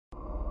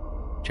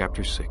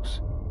Chapter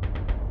 6.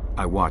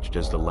 I watched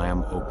as the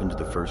Lamb opened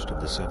the first of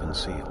the 7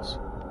 seals.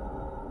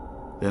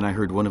 Then I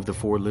heard one of the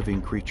 4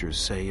 living creatures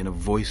say in a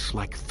voice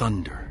like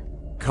thunder,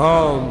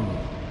 "Come!"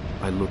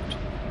 I looked,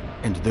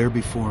 and there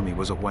before me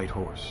was a white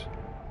horse.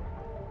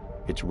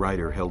 Its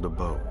rider held a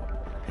bow,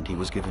 and he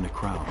was given a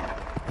crown,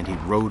 and he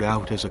rode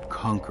out as a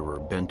conqueror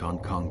bent on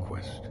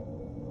conquest.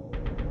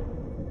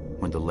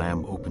 When the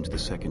Lamb opened the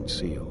 2nd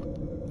seal,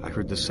 I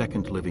heard the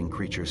 2nd living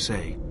creature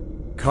say,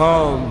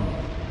 "Come!"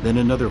 Then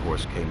another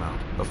horse came out,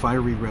 a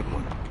fiery red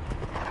one.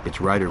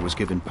 Its rider was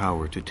given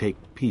power to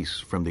take peace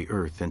from the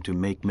earth and to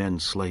make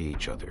men slay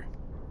each other.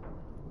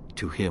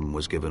 To him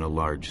was given a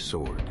large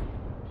sword.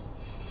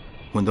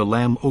 When the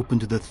Lamb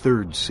opened the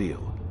 3rd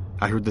seal,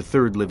 I heard the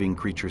 3rd living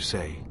creature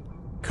say,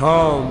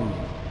 "Come!"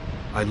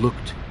 I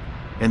looked,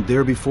 and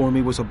there before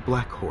me was a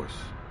black horse.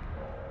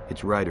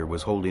 Its rider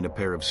was holding a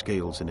pair of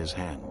scales in his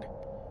hand.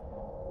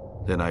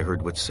 Then I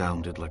heard what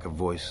sounded like a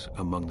voice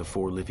among the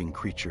 4 living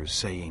creatures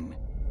saying,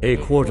 "A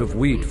quart of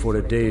wheat for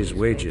a day's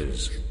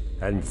wages,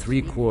 and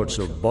 3 quarts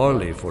of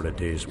barley for a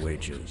day's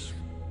wages,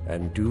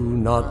 and do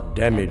not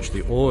damage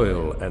the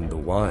oil and the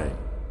wine."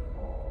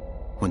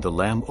 When the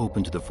Lamb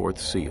opened the 4th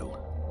seal,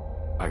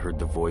 I heard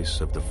the voice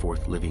of the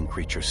 4th living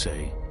creature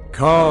say,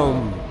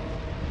 "Come!"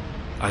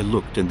 I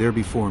looked, and there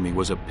before me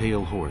was a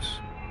pale horse.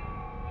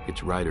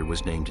 Its rider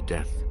was named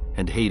Death,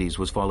 and Hades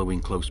was following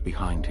close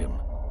behind him.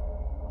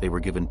 They were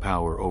given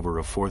power over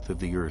 1/4 of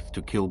the earth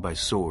to kill by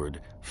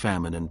sword,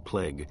 famine, and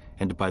plague,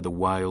 and by the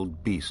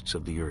wild beasts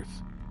of the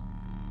earth.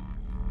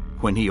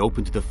 When he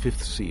opened the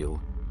 5th seal,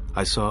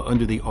 I saw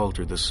under the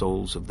altar the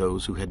souls of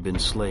those who had been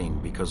slain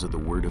because of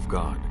the word of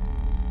God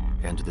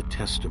and the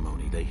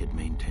testimony they had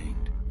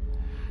maintained.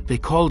 They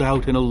called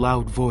out in a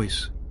loud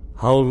voice,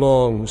 "How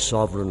long,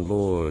 sovereign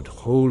Lord,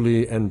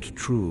 holy and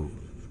true,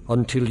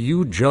 until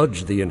you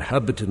judge the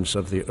inhabitants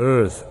of the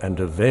earth and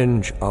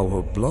avenge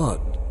our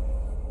blood?"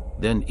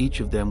 Then each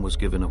of them was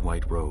given a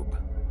white robe,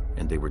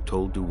 and they were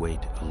told to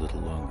wait a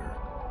little longer,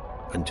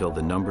 until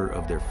the number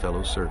of their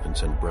fellow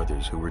servants and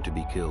brothers who were to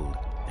be killed,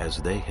 as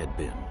they had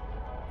been,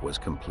 was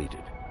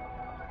completed.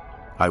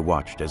 I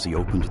watched as he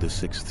opened the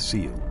 6th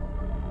seal.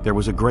 There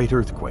was a great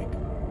earthquake.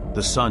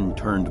 The sun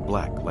turned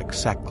black like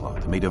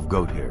sackcloth made of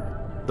goat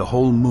hair. The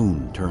whole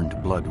moon turned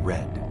blood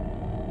red,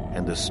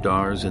 and the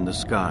stars in the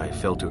sky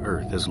fell to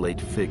earth as late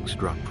figs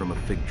drop from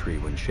a fig tree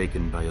when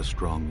shaken by a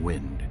strong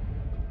wind.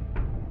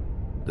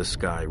 The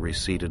sky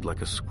receded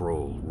like a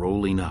scroll,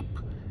 rolling up,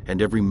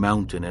 and every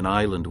mountain and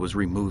island was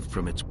removed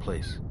from its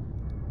place.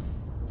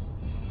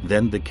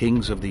 Then the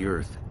kings of the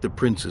earth, the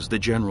princes, the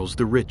generals,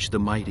 the rich, the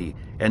mighty,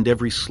 and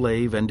every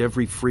slave and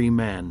every free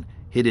man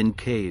hid in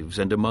caves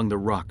and among the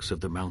rocks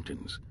of the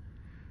mountains.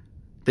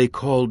 They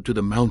called to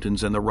the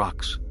mountains and the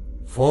rocks,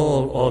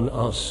 "Fall on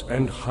us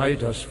and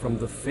hide us from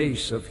the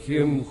face of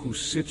him who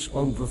sits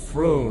on the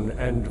throne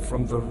and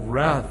from the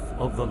wrath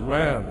of the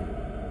Lamb.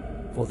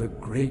 For the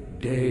great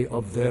day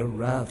of their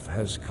wrath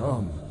has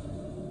come,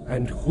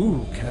 and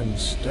who can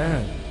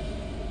stand?"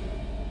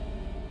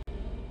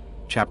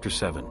 Chapter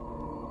 7.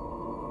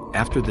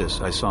 After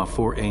this I saw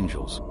 4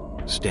 angels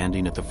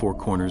standing at the 4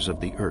 corners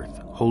of the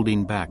earth,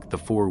 holding back the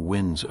 4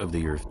 winds of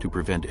the earth to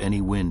prevent any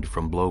wind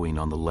from blowing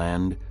on the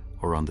land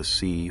or on the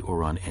sea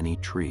or on any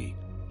tree.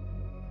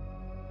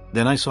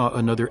 Then I saw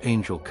another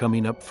angel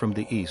coming up from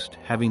the east,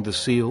 having the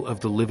seal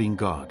of the living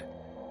God.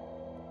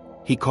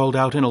 He called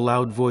out in a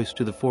loud voice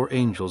to the 4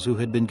 angels who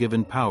had been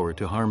given power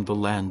to harm the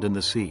land and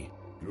the sea.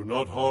 "Do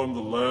not harm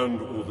the land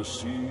or the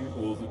sea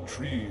or the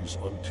trees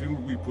until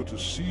we put a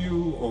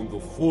seal on the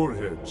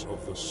foreheads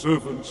of the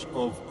servants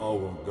of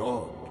our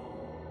God."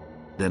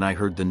 Then I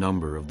heard the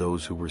number of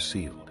those who were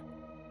sealed,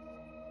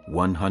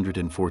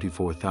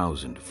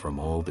 144,000 from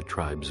all the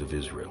tribes of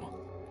Israel.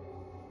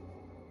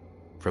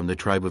 From the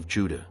tribe of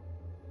Judah,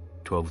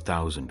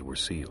 12,000 were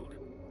sealed.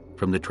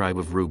 From the tribe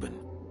of Reuben,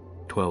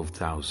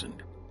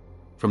 12,000.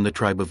 From the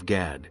tribe of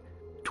Gad,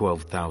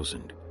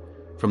 12,000.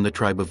 From the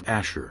tribe of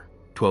Asher,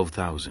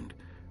 12,000.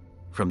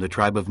 From the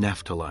tribe of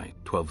Naphtali,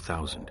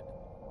 12,000.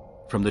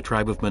 From the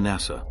tribe of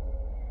Manasseh,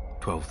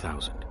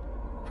 12,000.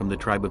 From the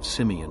tribe of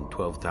Simeon,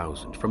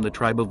 12,000. From the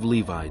tribe of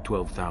Levi,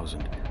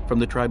 12,000. From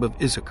the tribe of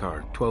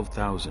Issachar,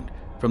 12,000.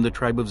 From the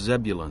tribe of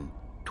Zebulun,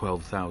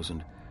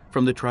 12,000.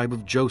 From the tribe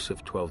of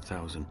Joseph,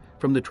 12,000.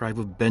 From the tribe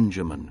of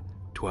Benjamin,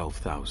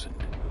 12,000.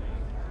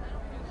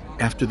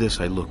 After this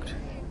I looked,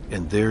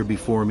 and there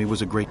before me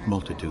was a great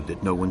multitude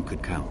that no one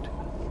could count,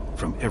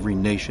 from every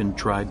nation,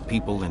 tribe,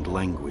 people, and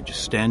language,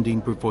 standing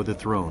before the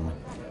throne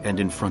and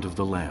in front of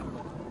the Lamb.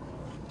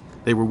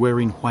 They were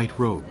wearing white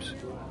robes,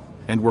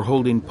 and were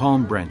holding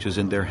palm branches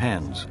in their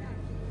hands,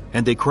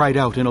 and they cried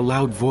out in a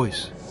loud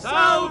voice,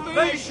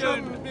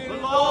 "Salvation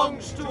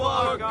belongs to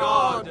our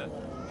God,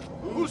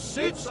 who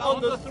sits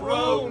on the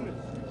throne,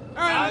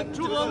 and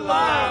to the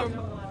Lamb."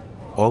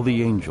 All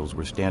the angels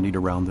were standing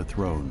around the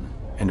throne,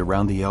 and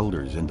around the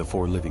elders and the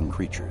 4 living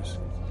creatures.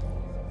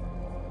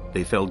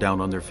 They fell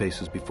down on their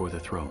faces before the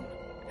throne,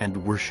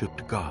 and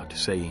worshipped God,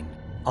 saying,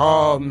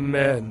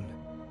 "Amen.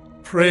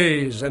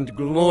 Praise and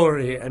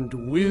glory and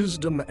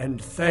wisdom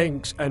and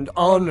thanks and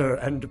honor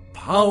and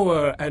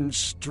power and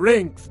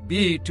strength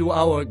be to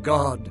our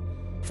God,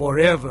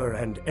 forever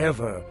and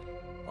ever.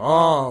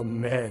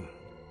 Amen.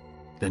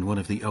 Then one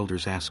of the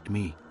elders asked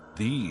me,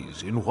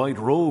 "These in white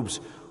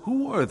robes,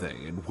 who are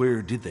they and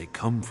where did they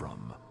come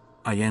from?"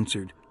 I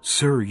answered,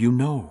 "Sir, you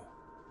know."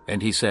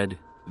 And he said,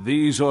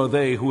 "These are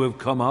they who have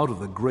come out of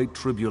the great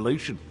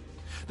tribulation.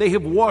 They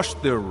have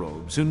washed their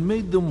robes and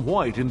made them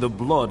white in the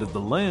blood of the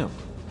Lamb.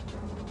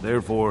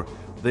 Therefore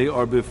they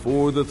are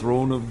before the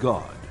throne of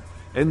God,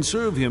 and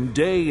serve him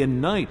day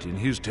and night in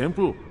his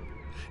temple.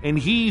 And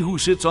he who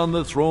sits on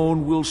the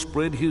throne will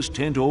spread his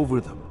tent over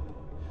them.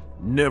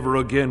 Never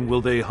again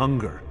will they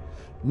hunger,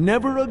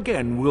 never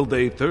again will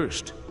they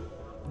thirst.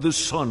 The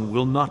sun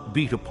will not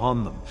beat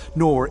upon them,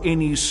 nor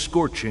any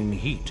scorching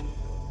heat.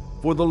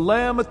 For the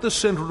Lamb at the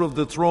center of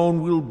the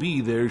throne will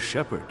be their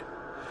shepherd.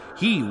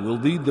 He will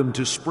lead them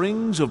to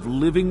springs of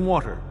living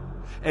water,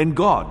 and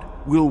God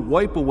will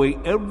wipe away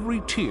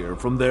every tear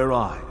from their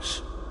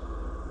eyes."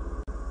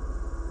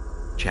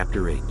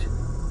 Chapter 8.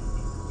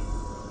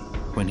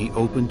 When he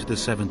opened the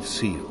seventh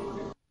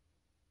seal,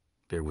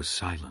 there was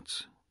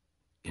silence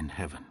in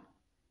heaven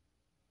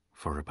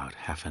for about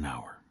half an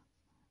hour.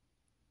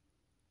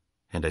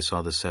 And I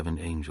saw the 7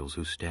 angels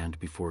who stand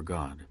before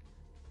God,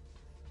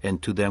 and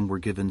to them were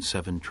given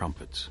 7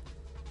 trumpets.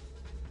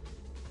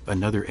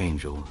 Another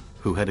angel,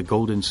 who had a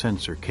golden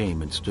censer,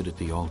 came and stood at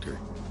the altar.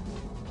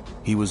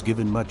 He was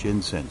given much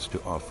incense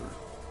to offer,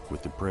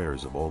 with the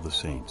prayers of all the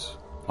saints,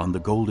 on the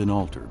golden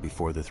altar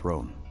before the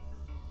throne.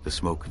 The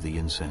smoke of the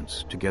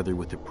incense, together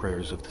with the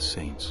prayers of the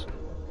saints,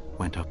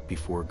 went up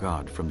before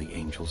God from the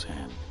angel's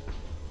hand.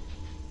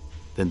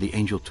 Then the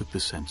angel took the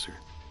censer,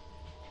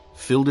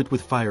 filled it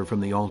with fire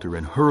from the altar,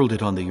 and hurled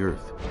it on the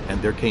earth.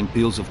 And there came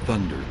peals of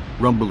thunder,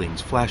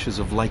 rumblings, flashes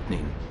of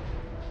lightning,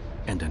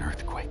 and an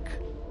earthquake.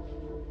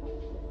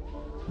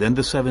 Then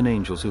the 7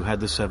 angels who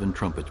had the 7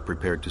 trumpets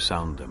prepared to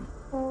sound them.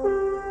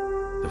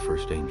 The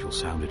first angel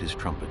sounded his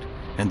trumpet,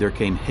 and there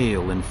came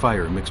hail and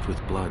fire mixed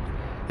with blood,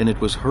 and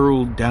it was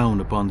hurled down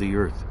upon the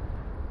earth.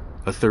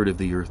 A third of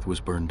the earth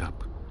was burned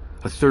up.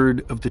 A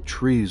third of the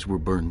trees were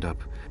burned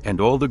up, and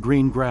all the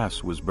green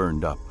grass was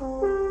burned up.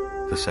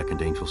 The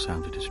second angel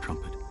sounded his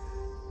trumpet,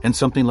 and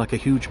something like a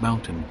huge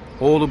mountain,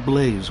 all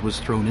ablaze, was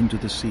thrown into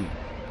the sea.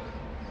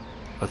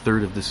 A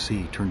third of the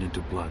sea turned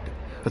into blood.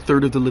 A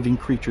third of the living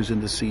creatures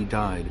in the sea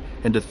died,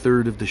 and a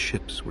third of the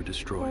ships were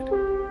destroyed.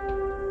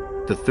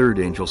 The third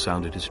angel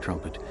sounded his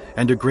trumpet,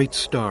 and a great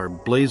star,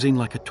 blazing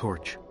like a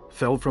torch,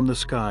 fell from the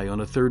sky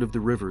on a third of the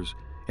rivers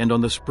and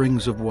on the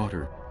springs of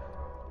water.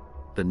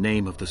 The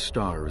name of the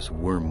star is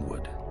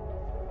Wormwood.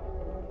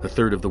 A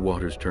third of the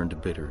waters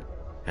turned bitter,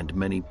 and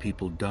many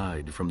people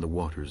died from the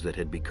waters that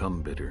had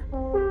become bitter.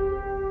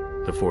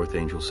 The fourth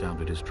angel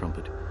sounded his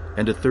trumpet,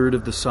 and a third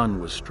of the sun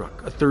was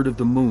struck, a third of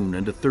the moon,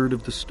 and a third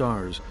of the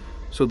stars,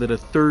 so that a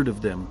third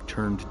of them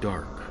turned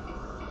dark.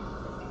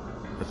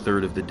 A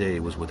third of the day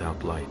was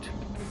without light,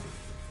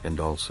 and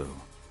also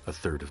a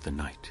third of the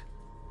night.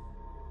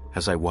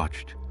 As I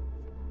watched,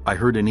 I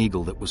heard an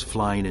eagle that was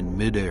flying in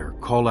midair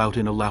call out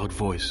in a loud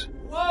voice,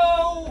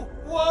 "Woe,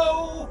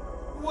 woe,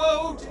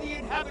 woe to the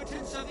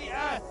inhabitants of the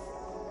earth,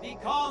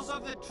 because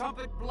of the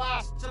trumpet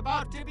blasts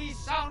about to be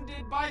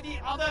sounded by the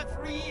other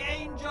 3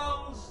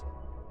 angels."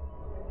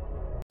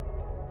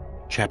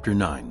 Chapter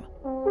 9.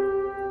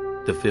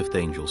 The fifth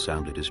angel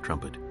sounded his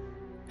trumpet,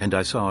 and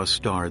I saw a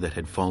star that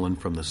had fallen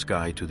from the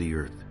sky to the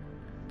earth.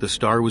 The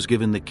star was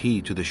given the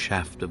key to the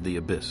shaft of the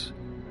abyss.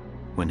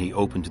 When he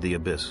opened the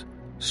abyss,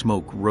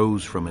 smoke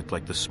rose from it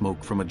like the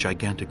smoke from a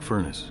gigantic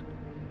furnace.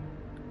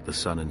 The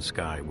sun and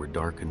sky were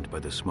darkened by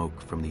the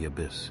smoke from the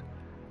abyss.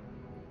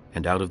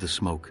 And out of the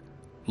smoke,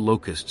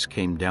 locusts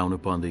came down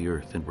upon the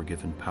earth and were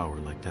given power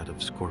like that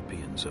of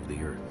scorpions of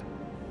the earth.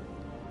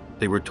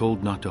 They were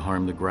told not to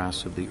harm the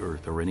grass of the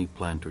earth or any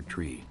plant or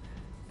tree,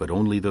 but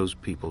only those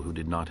people who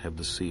did not have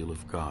the seal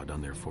of God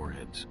on their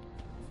foreheads.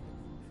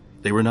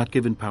 They were not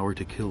given power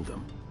to kill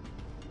them,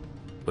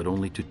 but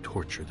only to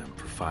torture them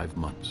for 5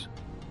 months.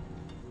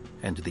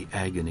 And the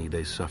agony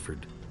they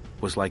suffered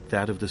was like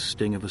that of the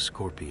sting of a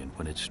scorpion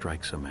when it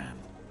strikes a man.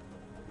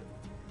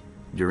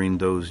 During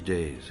those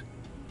days,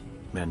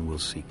 men will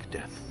seek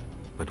death,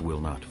 but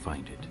will not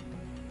find it.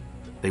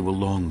 They will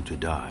long to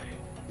die,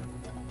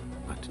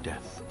 but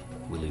death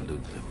will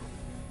elude them.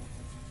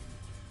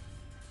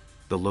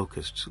 The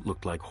locusts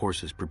looked like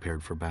horses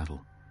prepared for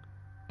battle.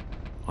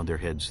 On their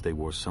heads they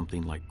wore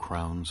something like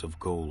crowns of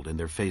gold, and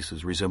their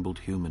faces resembled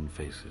human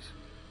faces.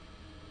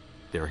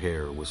 Their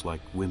hair was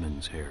like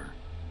women's hair,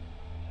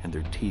 and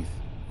their teeth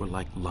were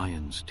like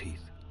lions'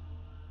 teeth.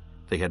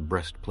 They had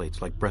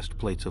breastplates like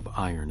breastplates of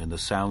iron, and the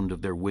sound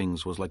of their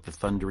wings was like the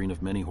thundering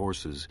of many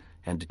horses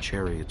and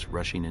chariots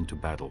rushing into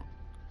battle.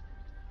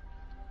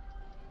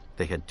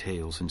 They had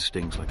tails and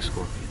stings like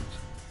scorpions,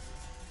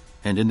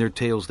 and in their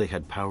tails they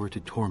had power to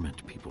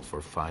torment people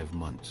for 5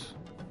 months.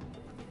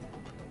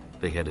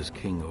 They had as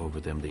king over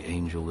them the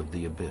angel of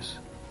the abyss,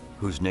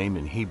 whose name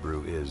in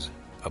Hebrew is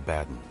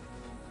Abaddon,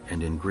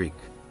 and in Greek,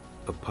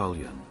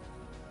 Apollyon.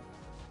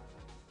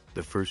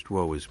 The first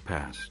woe is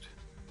past.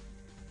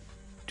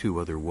 2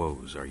 other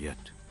woes are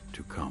yet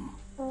to come.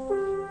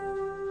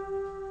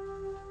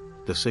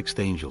 The 6th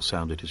angel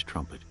sounded his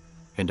trumpet,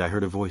 and I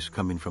heard a voice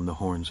coming from the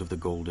horns of the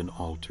golden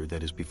altar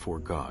that is before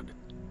God.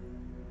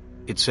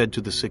 It said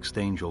to the 6th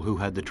angel who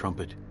had the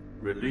trumpet,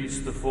 "Release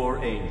the 4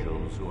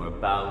 angels who are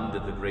bound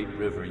in the great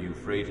river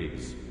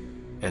Euphrates."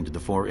 And the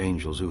 4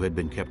 angels who had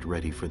been kept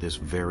ready for this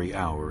very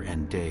hour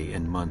and day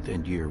and month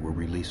and year were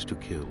released to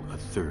kill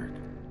 1/3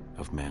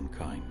 of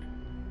mankind.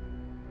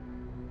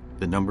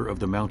 The number of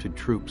the mounted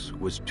troops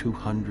was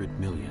 200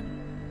 million.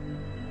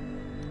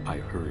 I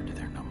heard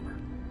their number.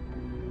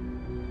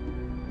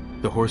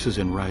 The horses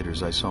and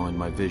riders I saw in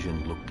my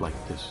vision looked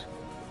like this.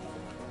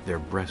 Their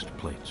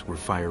breastplates were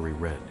fiery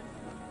red,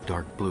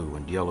 dark blue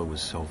and yellow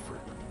as sulfur.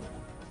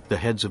 The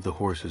heads of the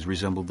horses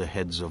resembled the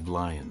heads of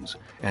lions,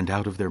 and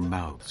out of their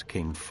mouths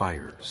came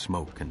fire,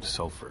 smoke, and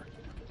sulfur.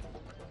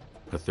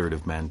 1/3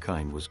 of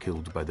mankind was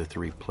killed by the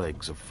 3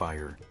 plagues of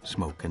fire,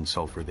 smoke, and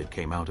sulfur that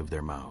came out of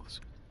their mouths.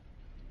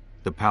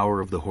 The power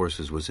of the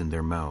horses was in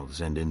their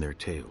mouths and in their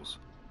tails,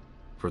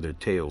 for their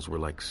tails were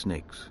like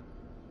snakes,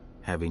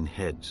 having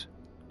heads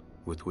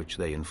with which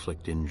they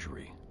inflict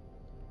injury.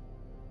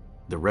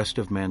 The rest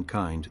of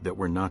mankind that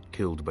were not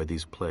killed by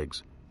these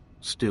plagues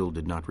still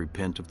did not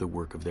repent of the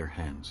work of their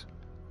hands.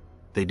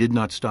 They did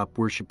not stop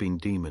worshiping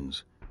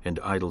demons and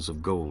idols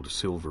of gold,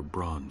 silver,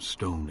 bronze,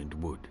 stone, and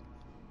wood,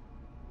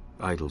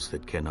 idols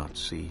that cannot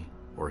see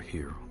or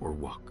hear or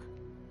walk.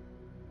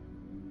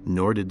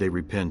 Nor did they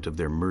repent of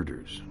their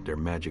murders, their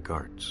magic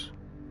arts,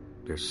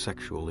 their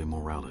sexual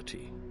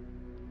immorality,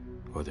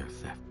 or their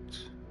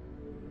thefts.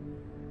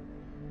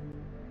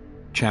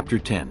 Chapter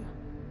 10.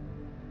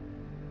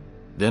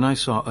 Then I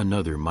saw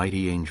another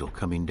mighty angel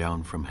coming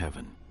down from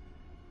heaven.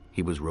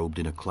 He was robed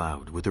in a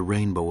cloud, with a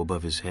rainbow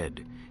above his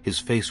head. His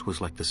face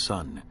was like the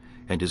sun,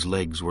 and his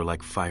legs were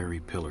like fiery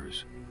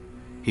pillars.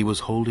 He was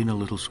holding a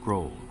little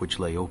scroll, which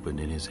lay open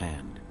in his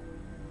hand.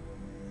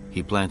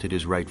 He planted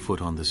his right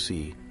foot on the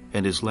sea,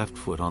 and his left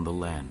foot on the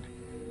land.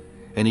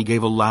 And he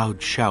gave a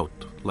loud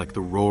shout like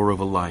the roar of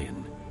a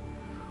lion.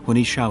 When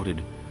he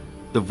shouted,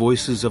 the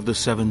voices of the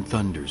 7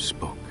 thunders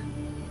spoke.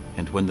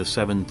 And when the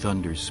 7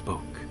 thunders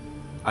spoke,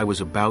 I was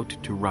about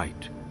to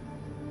write.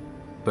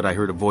 But I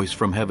heard a voice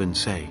from heaven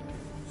say,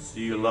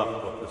 "Seal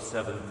up what the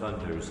 7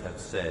 thunders have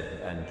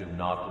said, and do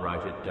not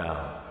write it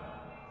down."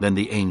 Then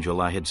the angel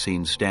I had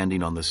seen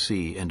standing on the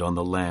sea and on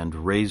the land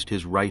raised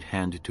his right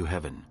hand to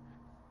heaven.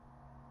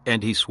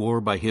 And he swore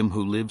by him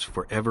who lives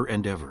forever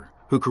and ever,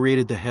 who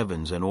created the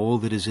heavens and all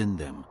that is in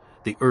them,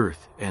 the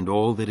earth and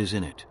all that is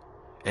in it,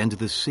 and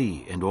the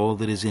sea and all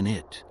that is in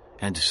it,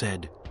 and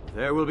said,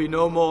 "There will be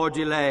no more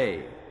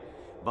delay,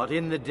 but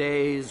in the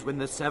days when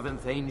the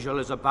 7th angel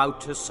is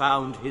about to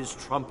sound his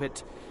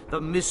trumpet,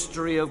 the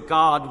mystery of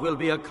God will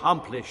be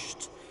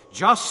accomplished,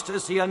 just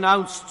as he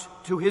announced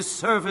to his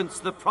servants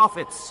the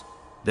prophets."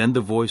 Then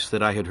the voice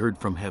that I had heard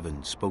from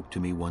heaven spoke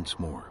to me once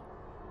more.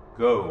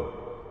 "Go,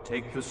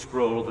 take the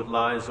scroll that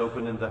lies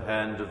open in the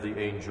hand of the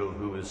angel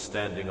who is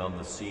standing on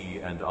the sea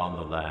and on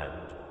the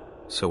land."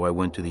 So I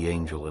went to the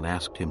angel and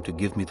asked him to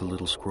give me the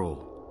little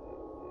scroll.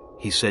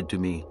 He said to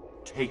me,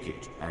 "Take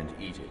it and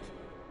eat it.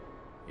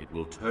 It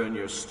will turn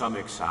your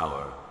stomach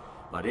sour,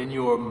 but in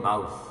your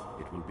mouth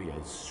it will be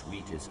as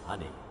sweet as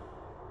honey."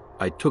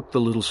 I took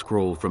the little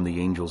scroll from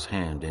the angel's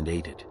hand and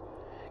ate it.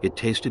 It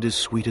tasted as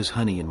sweet as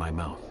honey in my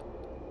mouth.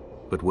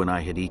 But when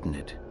I had eaten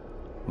it,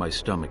 my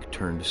stomach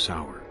turned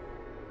sour.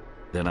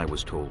 Then I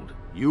was told,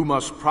 "You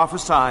must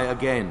prophesy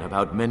again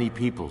about many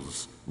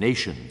peoples,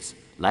 nations,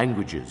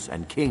 languages,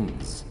 and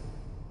kings."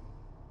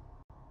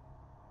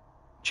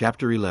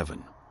 Chapter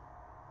 11.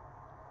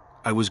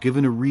 I was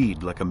given a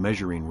reed like a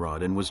measuring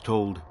rod and was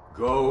told,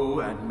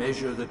 "Go and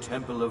measure the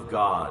temple of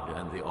God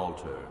and the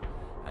altar,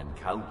 and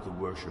count the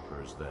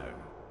worshippers there.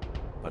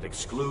 But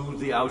exclude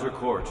the outer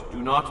court.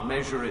 Do not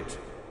measure it,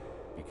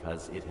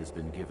 because it has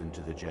been given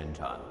to the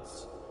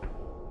Gentiles.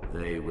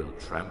 They will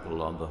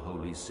trample on the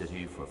holy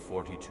city for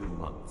 42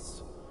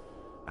 months.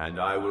 And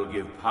I will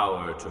give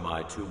power to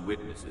my 2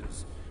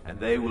 witnesses, and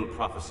they will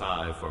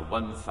prophesy for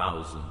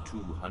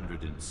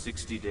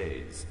 1,260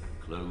 days,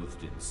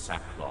 clothed in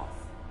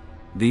sackcloth."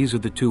 These are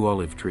the 2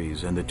 olive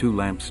trees and the 2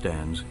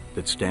 lampstands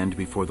that stand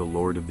before the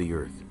Lord of the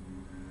earth.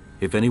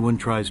 If anyone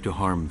tries to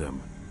harm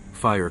them,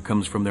 fire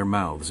comes from their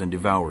mouths and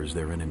devours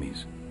their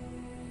enemies.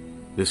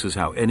 This is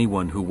how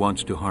anyone who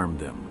wants to harm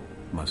them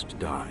must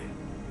die.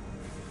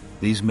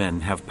 These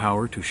men have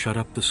power to shut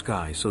up the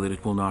sky so that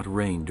it will not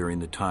rain during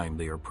the time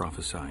they are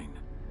prophesying.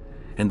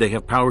 And they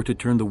have power to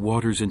turn the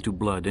waters into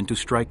blood and to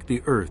strike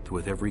the earth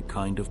with every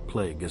kind of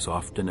plague as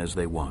often as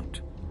they want.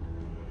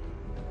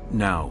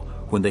 Now,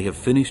 when they have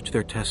finished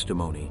their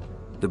testimony,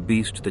 the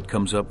beast that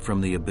comes up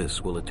from the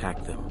abyss will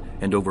attack them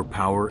and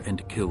overpower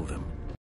and kill them.